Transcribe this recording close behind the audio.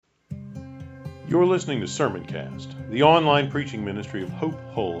You're listening to Sermoncast, the online preaching ministry of Hope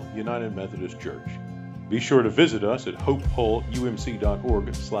Hull United Methodist Church. Be sure to visit us at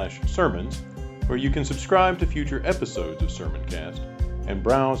hopehullumc.org/sermons, where you can subscribe to future episodes of Sermoncast and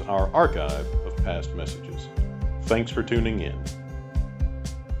browse our archive of past messages. Thanks for tuning in.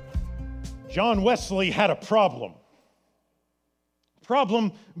 John Wesley had a problem. The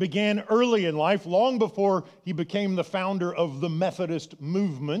problem began early in life, long before he became the founder of the Methodist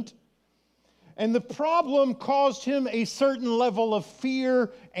movement. And the problem caused him a certain level of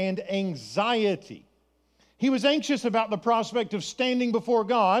fear and anxiety. He was anxious about the prospect of standing before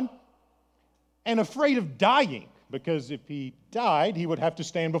God and afraid of dying, because if he died, he would have to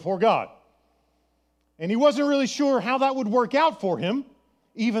stand before God. And he wasn't really sure how that would work out for him,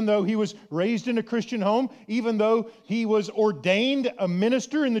 even though he was raised in a Christian home, even though he was ordained a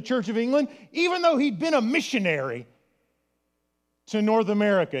minister in the Church of England, even though he'd been a missionary to North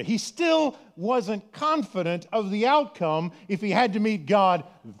America. He still wasn't confident of the outcome if he had to meet God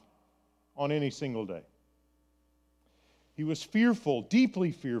on any single day. He was fearful,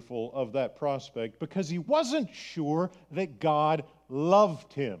 deeply fearful of that prospect, because he wasn't sure that God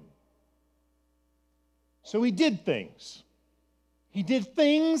loved him. So he did things. He did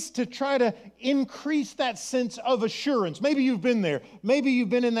things to try to increase that sense of assurance. Maybe you've been there. Maybe you've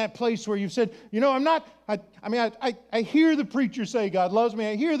been in that place where you've said, I hear the preacher say God loves me.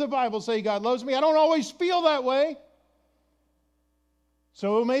 I hear the Bible say God loves me. I don't always feel that way.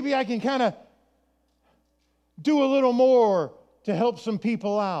 So maybe I can kind of do a little more to help some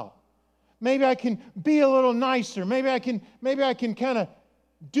people out. Maybe I can be a little nicer. Maybe I can kind of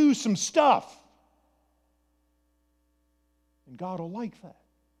do some stuff. And God will like that.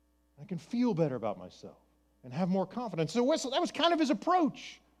 I can feel better about myself and have more confidence. So Wesley, that was kind of his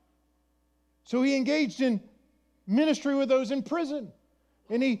approach. So he engaged in ministry with those in prison.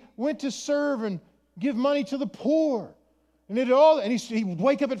 And he went to serve and give money to the poor. And he would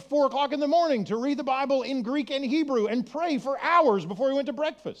wake up at 4 o'clock in the morning to read the Bible in Greek and Hebrew and pray for hours before he went to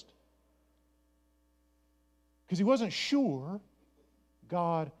breakfast. Because he wasn't sure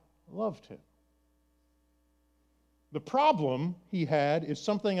God loved him. The problem he had is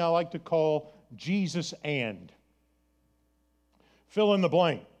something I like to call Jesus and. Fill in the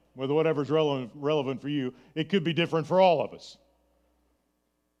blank with whatever's relevant for you. It could be different for all of us.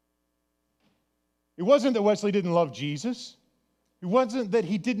 It wasn't that Wesley didn't love Jesus. It wasn't that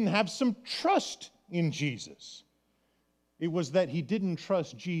he didn't have some trust in Jesus. It was that he didn't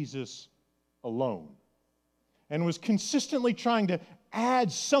trust Jesus alone and was consistently trying to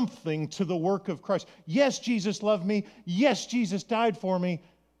add something to the work of Christ. Yes, Jesus loved me. Yes, Jesus died for me.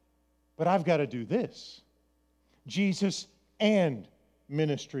 But I've got to do this. Jesus and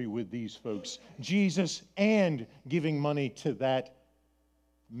ministry with these folks. Jesus and giving money to that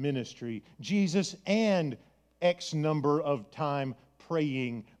ministry. Jesus and X number of time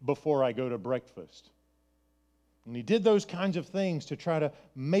praying before I go to breakfast. And he did those kinds of things to try to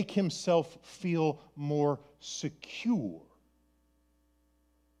make himself feel more secure.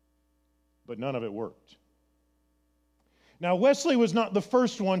 But none of it worked. Now, Wesley was not the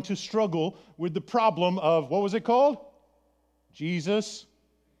first one to struggle with the problem of, what was it called? Jesus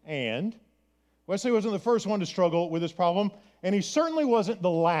and. Wesley wasn't the first one to struggle with this problem, and he certainly wasn't the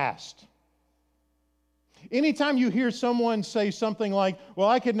last. Anytime you hear someone say something like, well,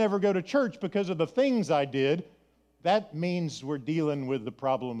 I could never go to church because of the things I did, that means we're dealing with the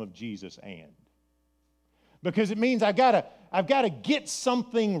problem of Jesus and. Because it means I've got to get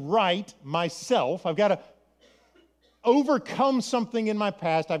something right myself. I've got to overcome something in my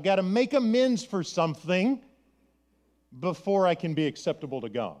past. I've got to make amends for something before I can be acceptable to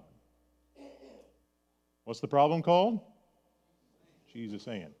God. What's the problem called? Jesus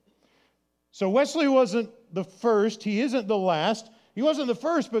and. So Wesley wasn't the first. He isn't the last. He wasn't the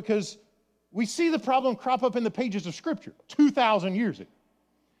first because we see the problem crop up in the pages of Scripture 2,000 years ago.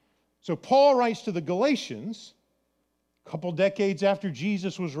 So Paul writes to the Galatians a couple decades after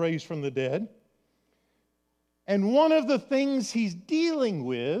Jesus was raised from the dead. And one of the things he's dealing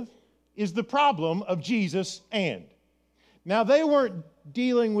with is the problem of Jesus and. Now, they weren't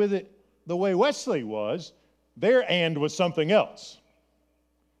dealing with it the way Wesley was. Their and was something else.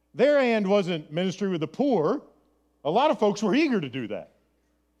 Their and wasn't ministry with the poor. A lot of folks were eager to do that.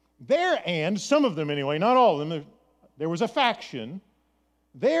 Their and, some of them anyway, not all of them, there was a faction.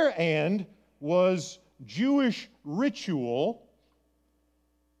 Their and was Jewish ritual,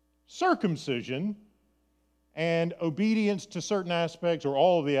 circumcision, and obedience to certain aspects or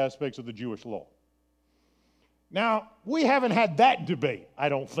all of the aspects of the Jewish law. Now, we haven't had that debate, I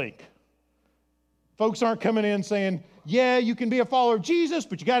don't think. Folks aren't coming in saying, yeah, you can be a follower of Jesus,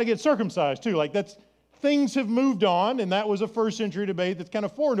 but you got to get circumcised too. Things have moved on, and that was a first century debate that's kind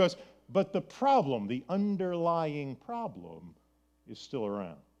of foreign to us. But the problem, the underlying problem, is still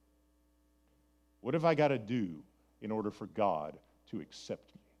around. What have I got to do in order for God to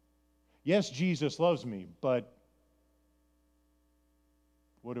accept me? Yes, Jesus loves me, but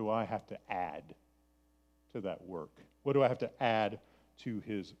what do I have to add to that work? What do I have to add to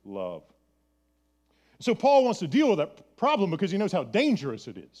his love? So Paul wants to deal with that problem because he knows how dangerous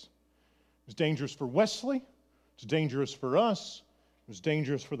it is. It's dangerous for Wesley. It's dangerous for us. It was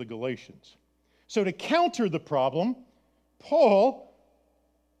dangerous for the Galatians. So to counter the problem, Paul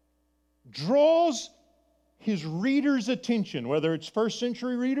draws his readers' attention, whether it's first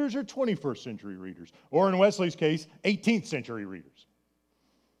century readers or 21st century readers, or in Wesley's case, 18th century readers.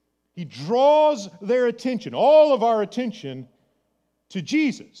 He draws their attention, all of our attention, to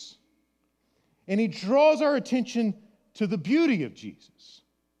Jesus. And he draws our attention to the beauty of Jesus,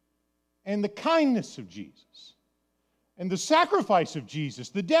 and the kindness of Jesus, and the sacrifice of Jesus,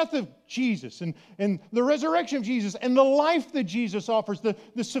 the death of Jesus, and the resurrection of Jesus, and the life that Jesus offers,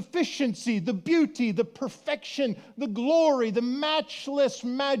 the sufficiency, the beauty, the perfection, the glory, the matchless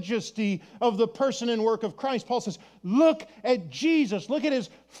majesty of the person and work of Christ. Paul says, look at Jesus. Look at his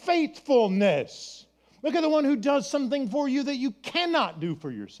faithfulness. Look at the one who does something for you that you cannot do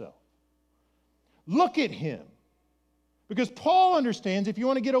for yourself. Look at him. Because Paul understands if you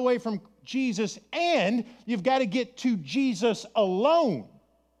want to get away from Jesus, and you've got to get to Jesus alone.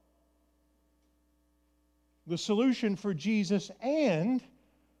 The solution for Jesus and,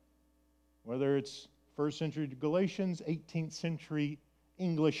 whether it's first century Galatians, 18th century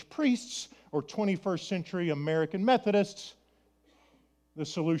English priests, or 21st century American Methodists, the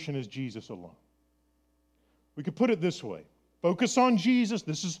solution is Jesus alone. We could put it this way. Focus on Jesus.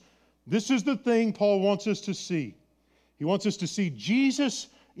 This is the thing Paul wants us to see. He wants us to see Jesus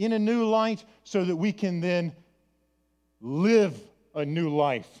in a new light so that we can then live a new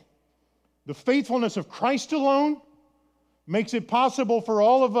life. The faithfulness of Christ alone makes it possible for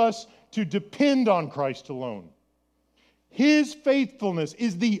all of us to depend on Christ alone. His faithfulness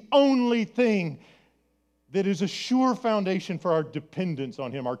is the only thing that is a sure foundation for our dependence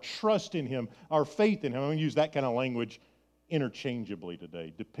on him, our trust in him, our faith in him. I'm going to use that kind of language interchangeably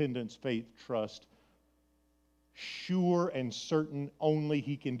today. Dependence, faith, trust. Sure and certain only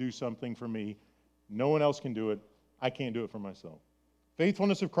he can do something for me. No one else can do it. I can't do it for myself.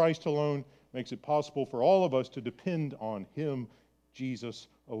 Faithfulness of Christ alone makes it possible for all of us to depend on him, Jesus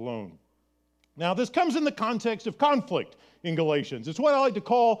alone. Now, this comes in the context of conflict in Galatians. It's what I like to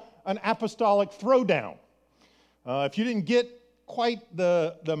call an apostolic throwdown. If you didn't get quite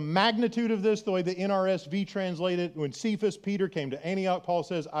the magnitude of this, the way the NRSV translated, when Cephas, Peter, came to Antioch, Paul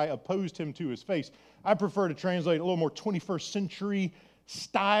says, I opposed him to his face. I prefer to translate a little more 21st century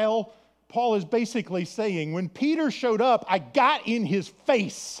style. Paul is basically saying, when Peter showed up, I got in his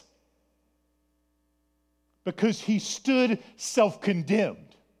face because he stood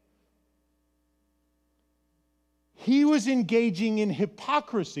self-condemned. He was engaging in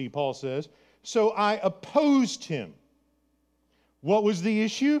hypocrisy, Paul says, so I opposed him. What was the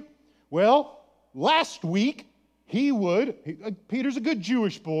issue? Well, last week, Peter's a good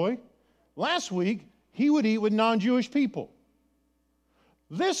Jewish boy. Last week, he would eat with non-Jewish people.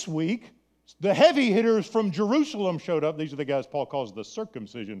 This week, the heavy hitters from Jerusalem showed up. These are the guys Paul calls the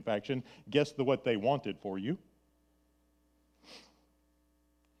circumcision faction. Guess what they wanted for you.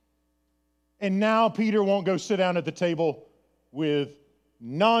 And now Peter won't go sit down at the table with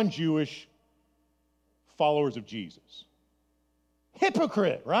non-Jewish followers of Jesus.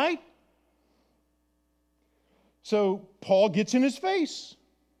 Hypocrite, right? So Paul gets in his face.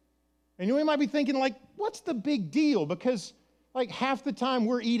 And you might be thinking, what's the big deal? Because, half the time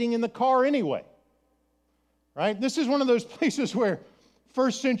we're eating in the car anyway. Right? This is one of those places where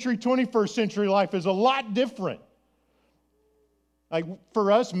first century, 21st century life is a lot different.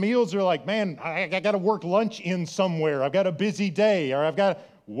 For us, meals are man, I got to work lunch in somewhere. I've got a busy day. Or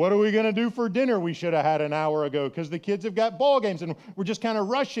what are we going to do for dinner we should have had an hour ago? Because the kids have got ball games and we're just kind of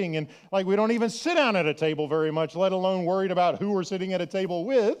rushing. And we don't even sit down at a table very much, let alone worried about who we're sitting at a table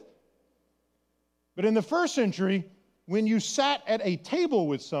with. But in the first century, when you sat at a table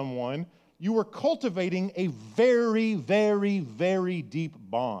with someone, you were cultivating a very, very, very deep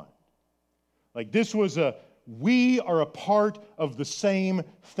bond. This was we are a part of the same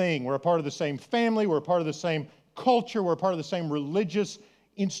thing. We're a part of the same family. We're a part of the same culture. We're a part of the same religious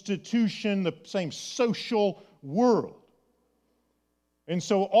institution, the same social world. And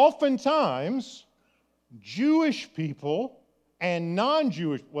so oftentimes, Jewish people and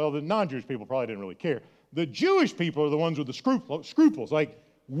non-Jewish, well, the non-Jewish people probably didn't really care. The Jewish people are the ones with the scruples. Like,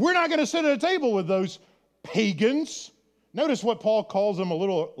 we're not going to sit at a table with those pagans. Notice what Paul calls them a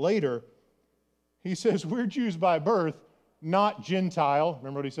little later. He says, we're Jews by birth, not Gentile.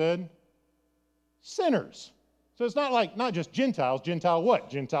 Remember what he said? Sinners. So it's not just Gentiles. Gentile what?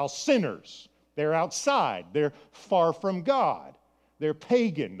 Gentile sinners. They're outside. They're far from God. They're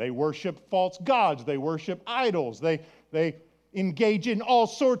pagan. They worship false gods. They worship idols. They engage in all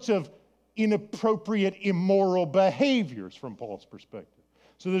sorts of inappropriate, immoral behaviors from Paul's perspective.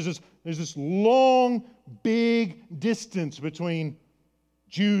 So there's this long, big distance between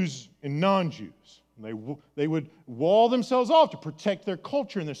Jews and non-Jews. They would wall themselves off to protect their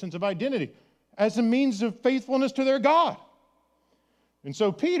culture and their sense of identity as a means of faithfulness to their God. And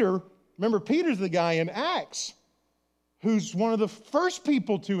so remember Peter's the guy in Acts who's one of the first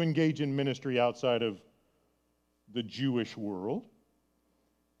people to engage in ministry outside of the Jewish world.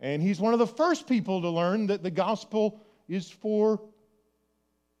 And he's one of the first people to learn that the gospel is for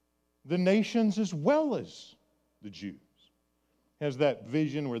the nations as well as the Jews. Has that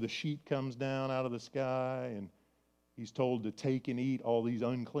vision where the sheet comes down out of the sky and he's told to take and eat all these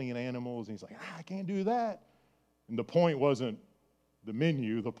unclean animals. And he's like, I can't do that. And the point wasn't the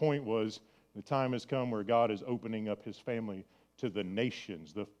menu. The point was the time has come where God is opening up his family to the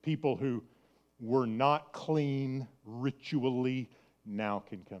nations. The people who were not clean ritually now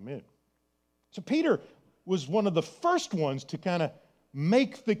can come in. So Peter was one of the first ones to kind of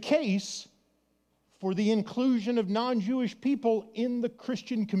make the case for the inclusion of non-Jewish people in the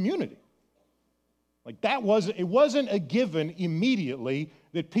Christian community. Like it wasn't a given immediately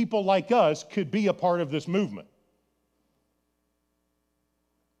that people like us could be a part of this movement.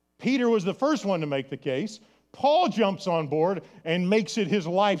 Peter was the first one to make the case. Paul jumps on board and makes it his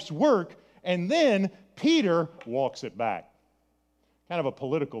life's work, and then Peter walks it back. Kind of a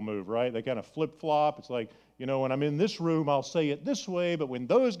political move, right? They kind of flip-flop. It's like, when I'm in this room, I'll say it this way, but when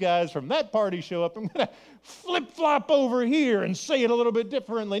those guys from that party show up, I'm going to flip-flop over here and say it a little bit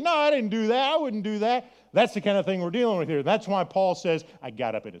differently. No, I didn't do that. I wouldn't do that. That's the kind of thing we're dealing with here. That's why Paul says, I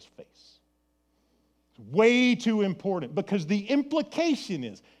got up in his face. It's way too important because the implication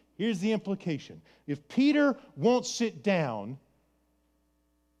is, here's the implication. If Peter won't sit down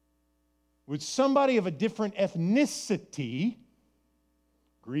with somebody of a different ethnicity,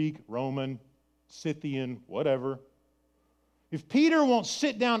 Greek, Roman, Scythian, whatever. If Peter won't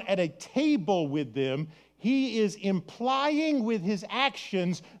sit down at a table with them, he is implying with his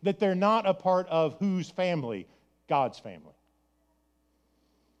actions that they're not a part of whose family? God's family.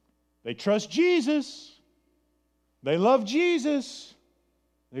 They trust Jesus. They love Jesus.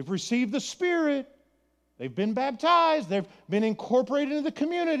 They've received the Spirit. They've been baptized. They've been incorporated into the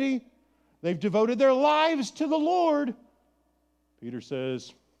community. They've devoted their lives to the Lord. Peter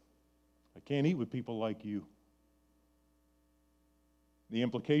says, I can't eat with people like you. The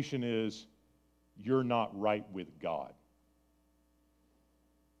implication is, you're not right with God.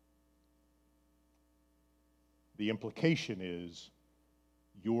 The implication is,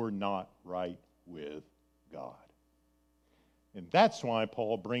 you're not right with God. And that's why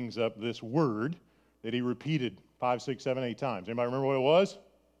Paul brings up this word that he repeated 5, 6, 7, 8 times. Anybody remember what it was?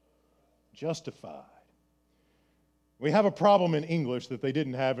 Justified. We have a problem in English that they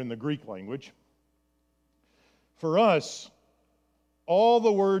didn't have in the Greek language. For us, all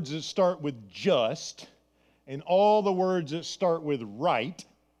the words that start with just and all the words that start with right,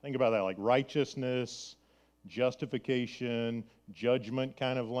 think about that, like righteousness, justification, judgment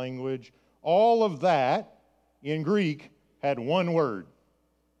kind of language, all of that in Greek had one word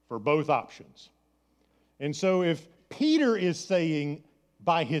for both options. And so if Peter is saying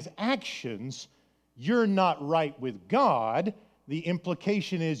by his actions, you're not right with God, the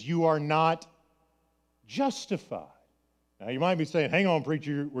implication is you are not justified. Now you might be saying, hang on,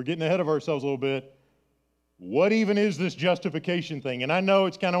 preacher, we're getting ahead of ourselves a little bit. What even is this justification thing? And I know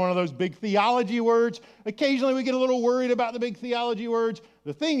it's kind of one of those big theology words. Occasionally we get a little worried about the big theology words.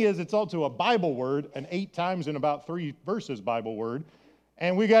 The thing is, it's also a Bible word, an 8 times in about 3 verses Bible word,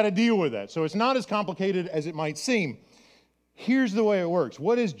 and we got to deal with that. So it's not as complicated as it might seem. Here's the way it works.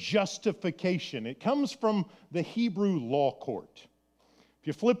 What is justification? It comes from the Hebrew law court. If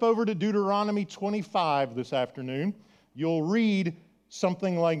you flip over to Deuteronomy 25 this afternoon, you'll read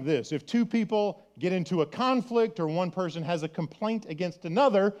something like this. If 2 people get into a conflict or one person has a complaint against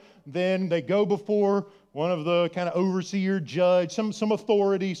another, then they go before one of the kind of overseer, judge, some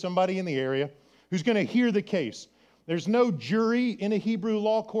authority, somebody in the area who's going to hear the case. There's no jury in a Hebrew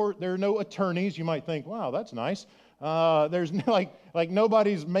law court. There are no attorneys. You might think, wow, that's nice. There's like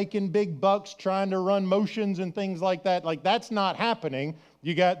nobody's making big bucks trying to run motions and things like that. Like that's not happening.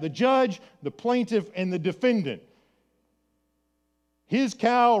 You got the judge, the plaintiff, and the defendant. His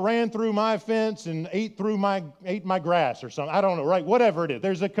cow ran through my fence and ate my grass or something. I don't know, right? Whatever it is.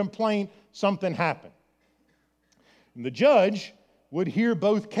 There's a complaint, something happened. And the judge would hear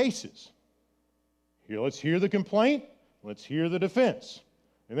both cases. Here, let's hear the complaint, let's hear the defense.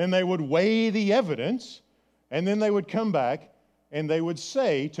 And then they would weigh the evidence, and then they would come back and they would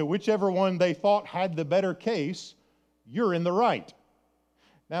say to whichever one they thought had the better case, you're in the right.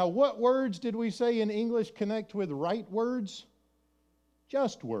 Now, what words did we say in English connect with right words?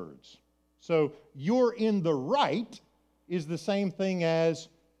 Just words. So, you're in the right is the same thing as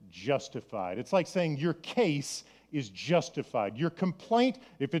justified. It's like saying your case is justified. Your complaint,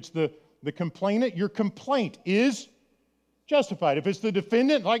 if it's the complainant, your complaint is justified. If it's the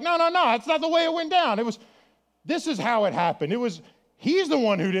defendant, like, no, that's not the way it went down. This is how it happened. He's the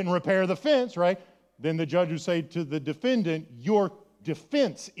one who didn't repair the fence, right? Then the judge would say to the defendant, your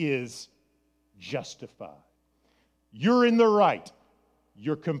defense is justified. You're in the right.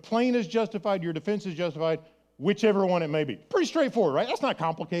 Your complaint is justified, your defense is justified, whichever one it may be. Pretty straightforward, right? That's not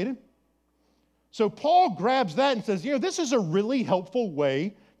complicated. So Paul grabs that and says, this is a really helpful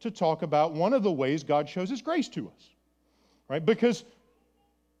way to talk about one of the ways God shows his grace to us, right? Because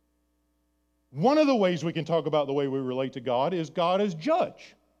one of the ways we can talk about the way we relate to God is God as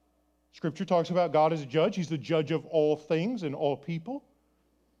judge. Scripture talks about God as a judge. He's the judge of all things and all people.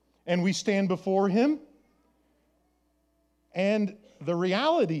 And we stand before him. And the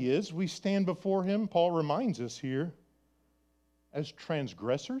reality is we stand before him, Paul reminds us here, as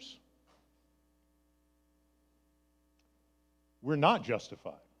transgressors. We're not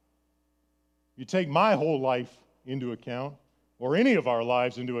justified. You take my whole life into account, or any of our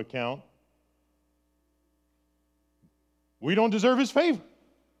lives into account, we don't deserve his favor.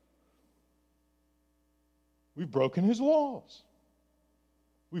 We've broken his laws.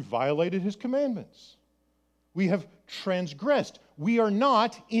 We've violated his commandments. We have transgressed. We are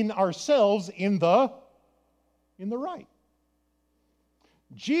not in ourselves in the right.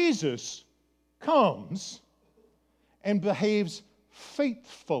 Jesus comes and behaves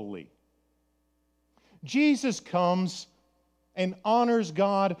faithfully. Jesus comes and honors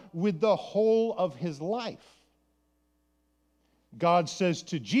God with the whole of his life. God says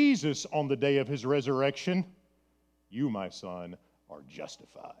to Jesus on the day of his resurrection, you, my son, are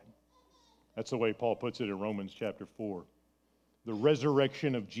justified. That's the way Paul puts it in Romans chapter 4. The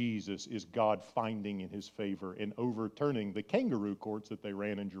resurrection of Jesus is God finding in his favor and overturning the kangaroo courts that they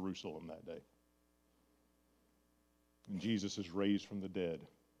ran in Jerusalem that day. And Jesus is raised from the dead,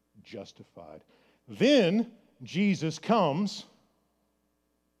 justified. Then Jesus comes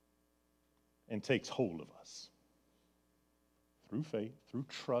and takes hold of us. Through faith, through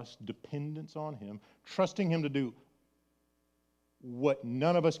trust, dependence on him, trusting him to do what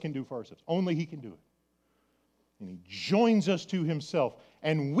none of us can do for ourselves. Only he can do it. And he joins us to himself.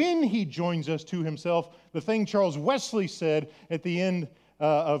 And when he joins us to himself, the thing Charles Wesley said at the end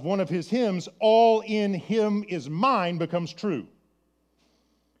of one of his hymns, all in him is mine, becomes true.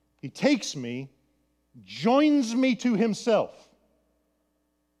 He takes me, joins me to himself,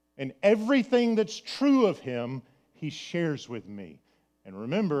 and everything that's true of him, he shares with me. And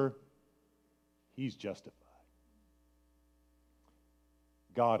remember, he's justified.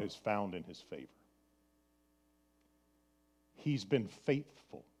 God is found in his favor. He's been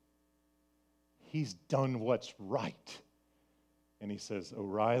faithful. He's done what's right. And he says,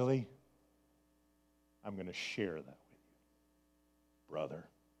 O'Reilly, I'm going to share that with you, brother.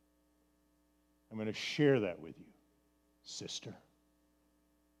 I'm going to share that with you, sister.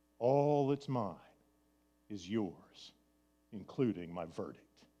 All that's mine is yours, including my verdict.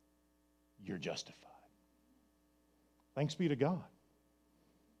 You're justified. Thanks be to God.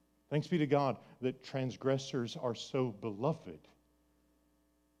 Thanks be to God that transgressors are so beloved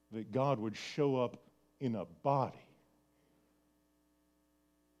that God would show up in a body,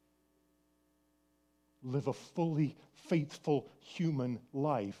 live a fully faithful human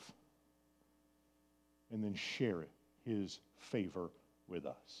life, and then share it, his favor with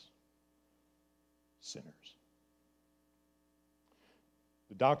us, sinners.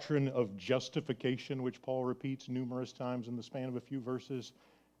 The doctrine of justification, which Paul repeats numerous times in the span of a few verses,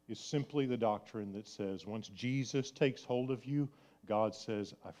 is simply the doctrine that says once Jesus takes hold of you, God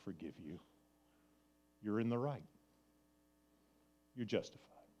says, I forgive you. You're in the right. You're justified.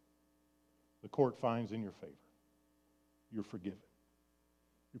 The court finds in your favor. You're forgiven.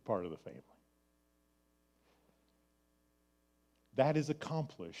 You're part of the family. That is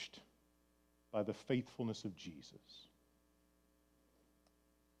accomplished by the faithfulness of Jesus.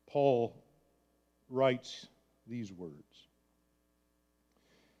 Paul writes these words.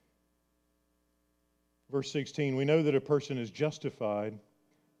 Verse 16, we know that a person is justified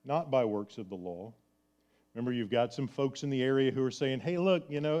not by works of the law. Remember, you've got some folks in the area who are saying, hey, look,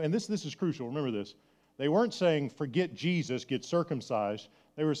 and this is crucial. Remember this. They weren't saying, forget Jesus, get circumcised.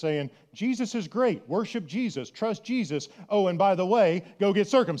 They were saying, Jesus is great. Worship Jesus. Trust Jesus. Oh, and by the way, go get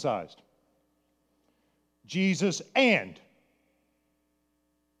circumcised. Jesus and.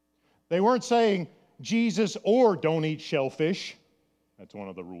 They weren't saying Jesus or don't eat shellfish. That's one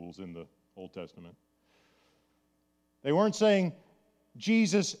of the rules in the Old Testament. They weren't saying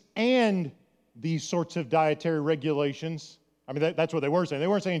Jesus and these sorts of dietary regulations. I mean, that's what they were saying. They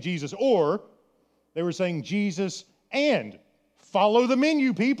weren't saying Jesus or, they were saying Jesus and. Follow the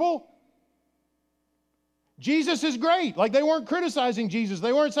menu, people. Jesus is great. Like, they weren't criticizing Jesus.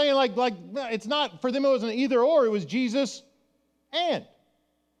 They weren't saying like it's not, for them it wasn't either or, it was Jesus and.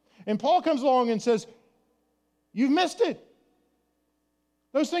 And Paul comes along and says, you've missed it.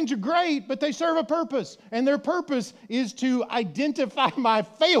 Those things are great, but they serve a purpose. And their purpose is to identify my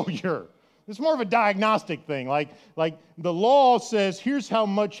failure. It's more of a diagnostic thing. Like the law says, here's how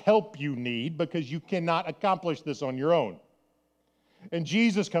much help you need because you cannot accomplish this on your own. And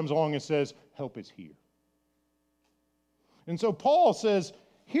Jesus comes along and says, help is here. And so Paul says,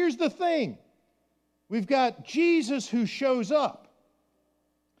 here's the thing. We've got Jesus who shows up.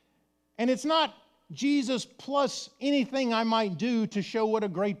 And it's not Jesus plus anything I might do to show what a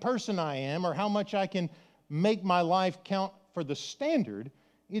great person I am or how much I can make my life count for the standard.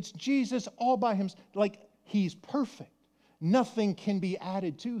 It's Jesus all by himself. Like, he's perfect. Nothing can be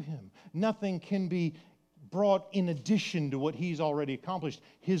added to him. Nothing can be brought in addition to what he's already accomplished.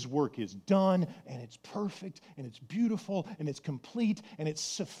 His work is done, and it's perfect, and it's beautiful, and it's complete, and it's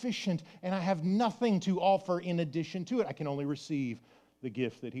sufficient, and I have nothing to offer in addition to it. I can only receive the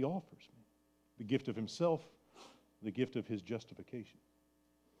gift that he offers me, the gift of himself, the gift of his justification.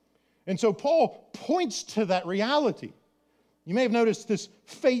 And so Paul points to that reality. You may have noticed this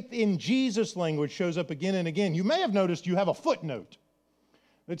faith in Jesus language shows up again and again. You may have noticed you have a footnote.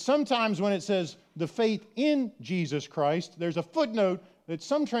 That sometimes when it says the faith in Jesus Christ, there's a footnote that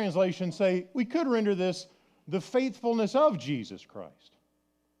some translations say, we could render this the faithfulness of Jesus Christ.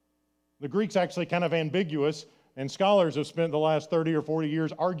 The Greek's actually kind of ambiguous, and scholars have spent the last 30 or 40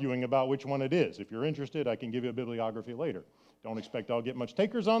 years arguing about which one it is. If you're interested, I can give you a bibliography later. Don't expect I'll get much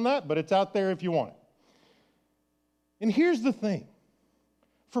takers on that, but it's out there if you want it. And here's the thing.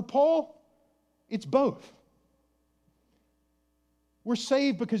 For Paul, it's both. We're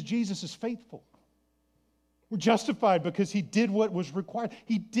saved because Jesus is faithful. We're justified because he did what was required.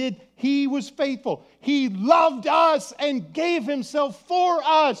 He was faithful. He loved us and gave himself for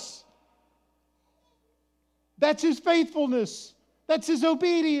us. That's his faithfulness. That's his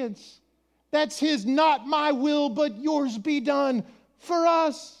obedience. That's his not my will but yours be done for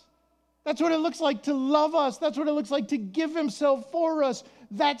us. That's what it looks like to love us. That's what it looks like to give himself for us.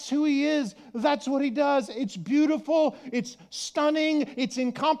 That's who he is. That's what he does. It's beautiful. It's stunning. It's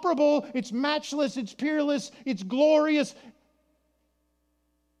incomparable. It's matchless. It's peerless. It's glorious.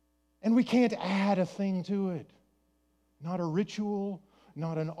 And we can't add a thing to it. Not a ritual,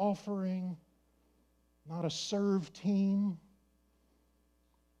 not an offering, not a serve team,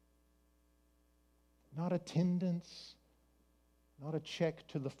 not attendance, not a check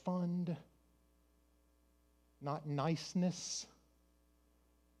to the fund, not niceness.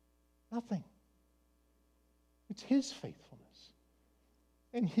 Nothing. It's his faithfulness.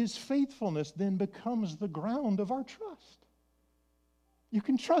 And his faithfulness then becomes the ground of our trust. You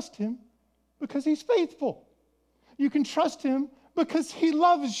can trust him because he's faithful. You can trust him because he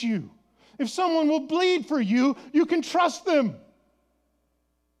loves you. If someone will bleed for you, you can trust them.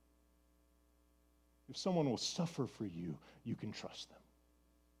 If someone will suffer for you, you can trust them.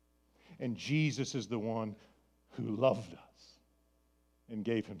 And Jesus is the one who loved us and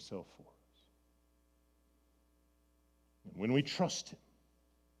gave himself for us. And when we trust him,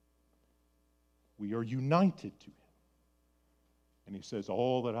 we are united to him. And he says,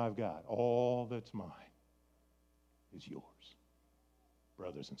 all that I've got, all that's mine, is yours,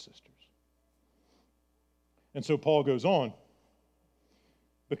 brothers and sisters. And so Paul goes on,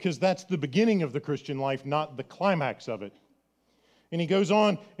 because that's the beginning of the Christian life, not the climax of it. And he goes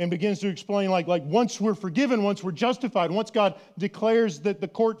on and begins to explain, like once we're forgiven, once we're justified, once God declares that the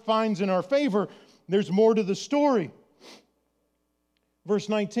court finds in our favor, there's more to the story. Verse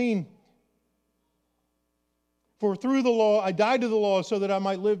 19, for through the law, I died to the law so that I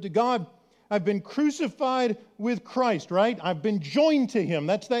might live to God. I've been crucified with Christ, right? I've been joined to Him.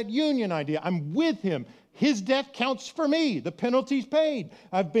 That's that union idea. I'm with Him. His death counts for me. The penalty's paid.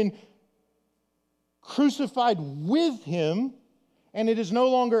 I've been crucified with Him, and it is no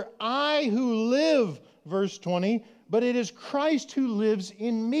longer I who live, verse 20, but it is Christ who lives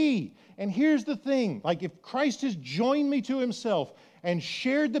in me. And here's the thing, like if Christ has joined me to Himself and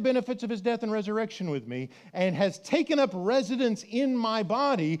shared the benefits of His death and resurrection with me and has taken up residence in my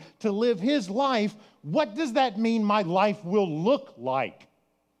body to live His life, what does that mean my life will look like?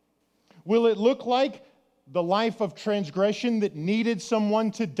 Will it look like the life of transgression that needed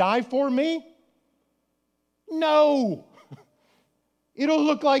someone to die for me? No. It'll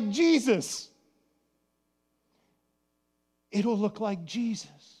look like Jesus. It'll look like Jesus.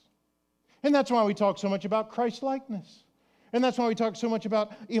 And that's why we talk so much about Christ-likeness. And that's why we talk so much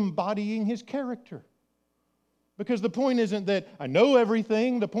about embodying His character. Because the point isn't that I know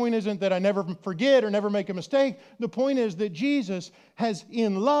everything. The point isn't that I never forget or never make a mistake. The point is that Jesus has,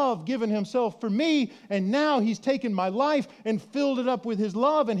 in love, given Himself for me, and now He's taken my life and filled it up with His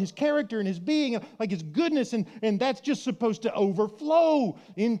love and His character and His being, like His goodness, and that's just supposed to overflow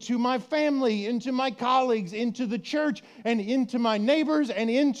into my family, into my colleagues, into the church, and into my neighbors, and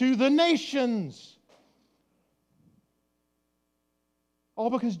into the nations.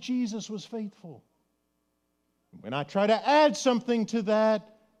 All because Jesus was faithful. When I try to add something to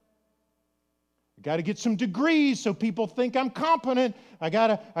that, I got to get some degrees so people think I'm competent. I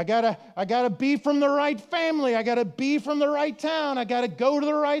gotta be from the right family. I got to be from the right town. I got to go to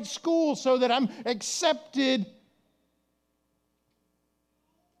the right school so that I'm accepted.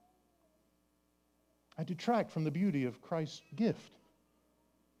 I detract from the beauty of Christ's gift.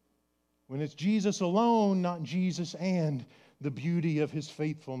 When it's Jesus alone, not Jesus and, the beauty of His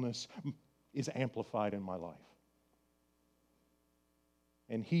faithfulness is amplified in my life.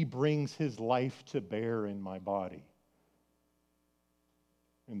 And He brings His life to bear in my body.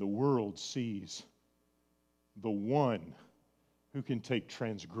 And the world sees the one who can take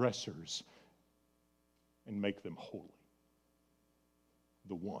transgressors and make them holy.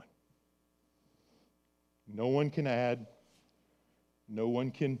 The one. No one can add. No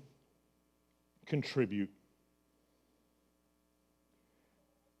one can contribute.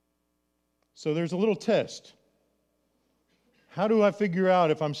 So there's a little test. How do I figure out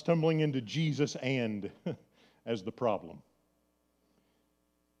if I'm stumbling into Jesus and as the problem?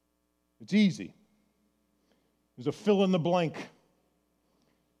 It's easy. There's a fill in the blank.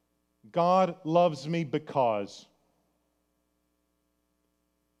 God loves me because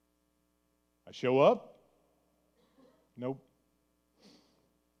I show up? Nope.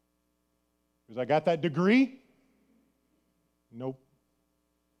 Because I got that degree? Nope.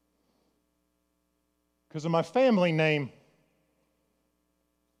 Because of my family name?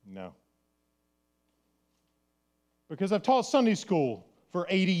 No. Because I've taught Sunday school for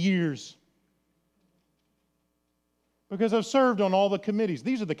 80 years. Because I've served on all the committees.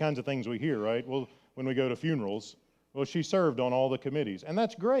 These are the kinds of things we hear, right? Well, when we go to funerals, well, she served on all the committees. And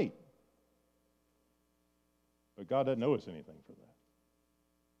that's great. But God doesn't owe us anything for that.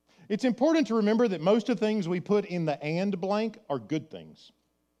 It's important to remember that most of the things we put in the and blank are good things.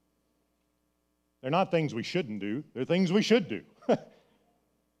 They're not things we shouldn't do. They're things we should do.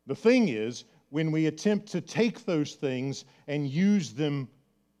 The thing is, when we attempt to take those things and use them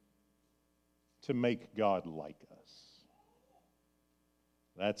to make God like us,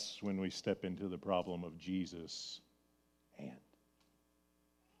 that's when we step into the problem of Jesus and.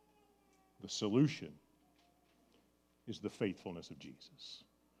 The solution is the faithfulness of Jesus,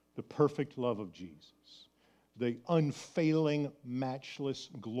 the perfect love of Jesus, the unfailing, matchless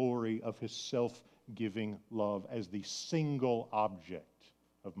glory of His self-giving love as the single object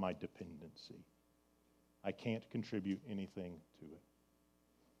of my dependency. I can't contribute anything to it.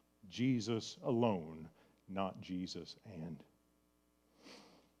 Jesus alone, not Jesus and.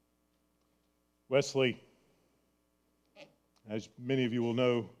 Wesley, as many of you will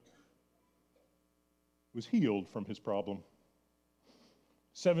know, was healed from his problem.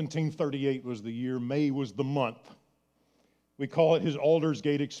 1738 was the year, May was the month. We call it his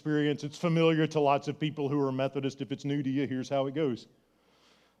Aldersgate experience. It's familiar to lots of people who are Methodist. If it's new to you, here's how it goes.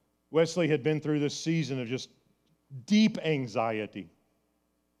 Wesley had been through this season of just deep anxiety.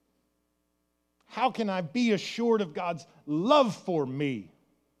 How can I be assured of God's love for me?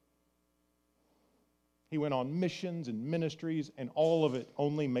 He went on missions and ministries, and all of it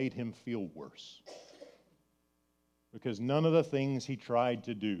only made him feel worse. Because none of the things he tried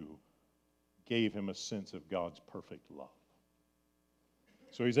to do gave him a sense of God's perfect love.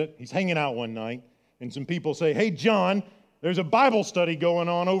 So he's hanging out one night, and some people say, "Hey, John, There's a Bible study going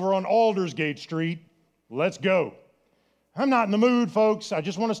on over on Aldersgate Street. Let's go. I'm not in the mood, folks. I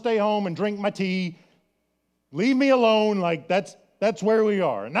just want to stay home and drink my tea. Leave me alone. Like, that's where we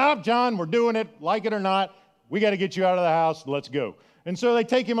are. Now, John, we're doing it, like it or not. We got to get you out of the house. Let's go. And so they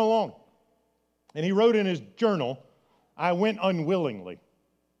take him along. And he wrote in his journal, I went unwillingly.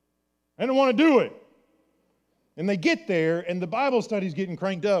 I didn't want to do it. And they get there, and the Bible study's getting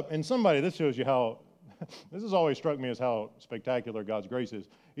cranked up. And this shows you how, this has always struck me as how spectacular God's grace is.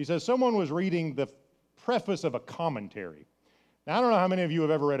 He says, someone was reading the preface of a commentary. Now, I don't know how many of you have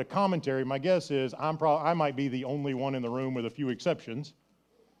ever read a commentary. My guess is I might be the only one in the room with a few exceptions.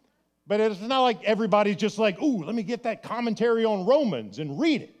 But it's not like everybody's just like, ooh, let me get that commentary on Romans and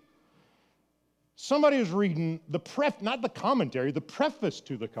read it. Somebody was reading not the commentary, the preface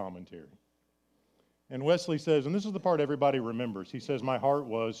to the commentary. And Wesley says, and this is the part everybody remembers, he says, my heart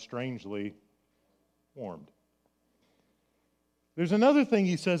was strangely warmed. There's another thing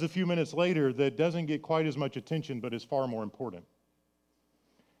he says a few minutes later that doesn't get quite as much attention, but is far more important.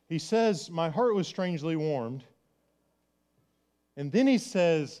 He says, my heart was strangely warmed. And then he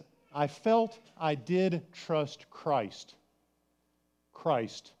says, I felt I did trust Christ.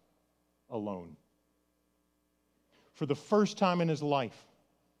 Christ alone. For the first time in his life,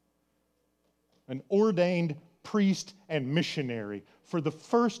 an ordained priest and missionary, for the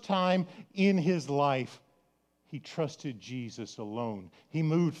first time in his life, he trusted Jesus alone. He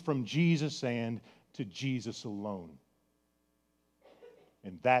moved from Jesus and to Jesus alone.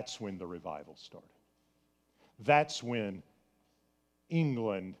 And that's when the revival started. That's when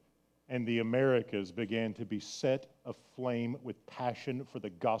England and the Americas began to be set aflame with passion for the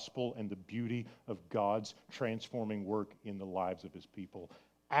gospel and the beauty of God's transforming work in the lives of his people.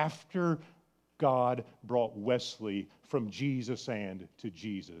 After God brought Wesley from Jesus and to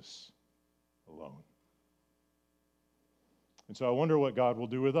Jesus alone. And so I wonder what God will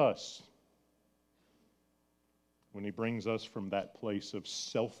do with us when he brings us from that place of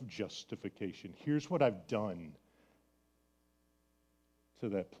self-justification. Here's what I've done, to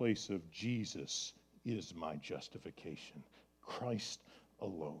that place of Jesus is my justification. Christ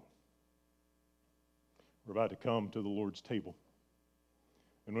alone. We're about to come to the Lord's table.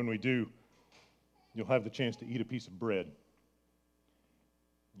 And when we do, you'll have the chance to eat a piece of bread.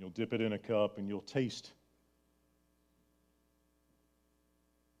 You'll dip it in a cup and you'll taste.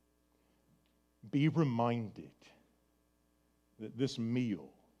 Be reminded that this meal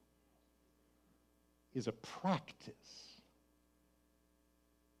is a practice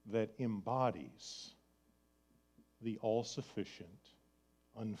that embodies the all-sufficient,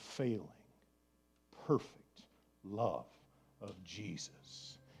 unfailing, perfect love of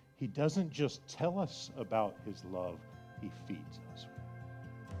Jesus. He doesn't just tell us about his love, he feeds us with.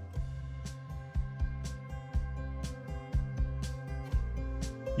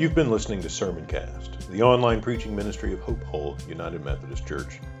 You've been listening to Sermoncast, the online preaching ministry of Hope Hull United Methodist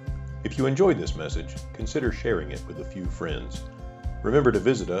Church. If you enjoyed this message, consider sharing it with a few friends. Remember to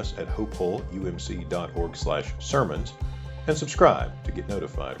visit us at hopehullumc.org/sermons and subscribe to get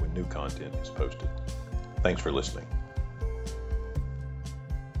notified when new content is posted. Thanks for listening.